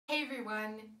Hey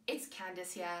everyone, it's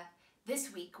Candice here.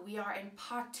 This week we are in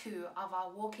part 2 of our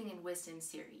Walking in Wisdom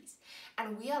series,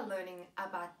 and we are learning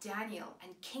about Daniel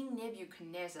and King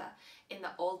Nebuchadnezzar in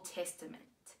the Old Testament.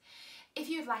 If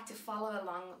you'd like to follow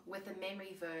along with the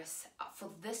memory verse for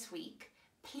this week,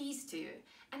 please do.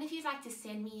 And if you'd like to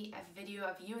send me a video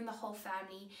of you and the whole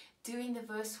family doing the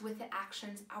verse with the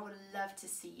actions, I would love to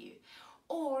see you.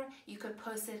 Or you could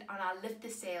post it on our Lift the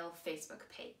Sail Facebook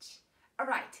page.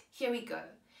 Alright, here we go.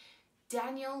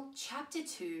 Daniel chapter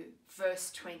 2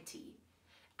 verse 20,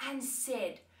 and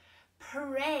said,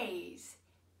 "Praise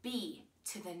be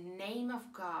to the name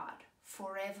of God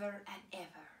forever and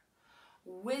ever.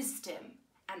 Wisdom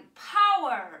and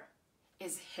power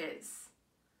is His."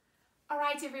 All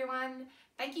right, everyone.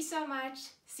 Thank you so much.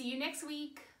 See you next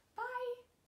week.